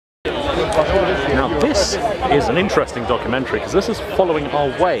Now this is an interesting documentary because this is following our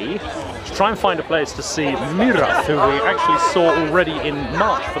way to try and find a place to see Myrath, who we actually saw already in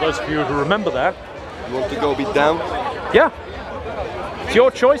March, for those of you who remember that. You want to go a bit down? Yeah. It's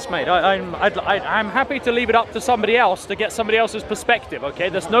your choice, mate. I'm happy to leave it up to somebody else to get somebody else's perspective, okay?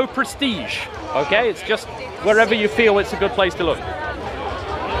 There's no prestige, okay? It's just wherever you feel it's a good place to look.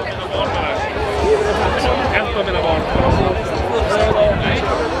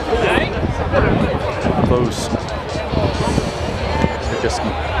 Those are just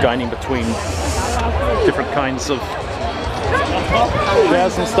guiding between different kinds of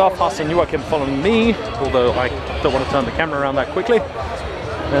chairs and stuff. Us and Joachim following me, although I don't want to turn the camera around that quickly.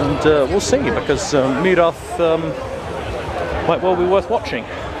 And we'll see, because Myrath might well be worth watching.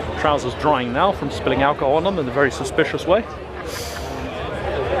 Trousers drying now from spilling alcohol on them in a very suspicious way.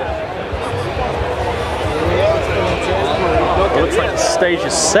 It looks like the stage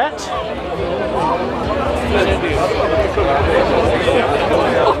is set.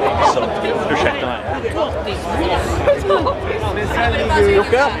 Så, ursäkta mig.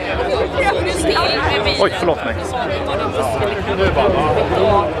 Jocke? Oj, förlåt mig.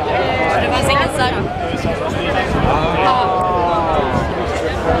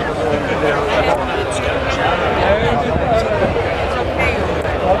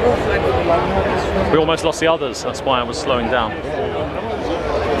 We almost lost the others, that's why I was slowing down.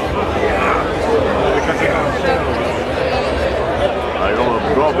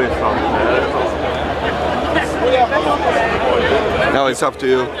 Now it's up to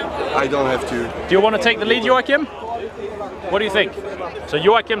you. I don't have to. Do you want to take the lead, Joachim? What do you think? So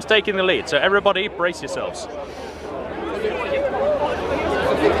Joachim's taking the lead, so everybody brace yourselves.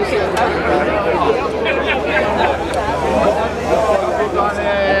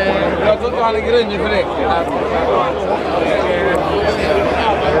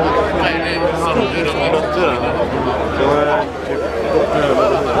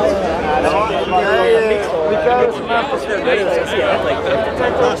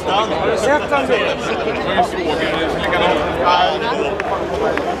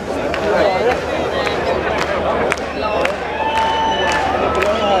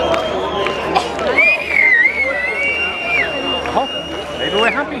 Maybe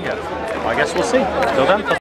we're happy here. I guess we'll see. Till then.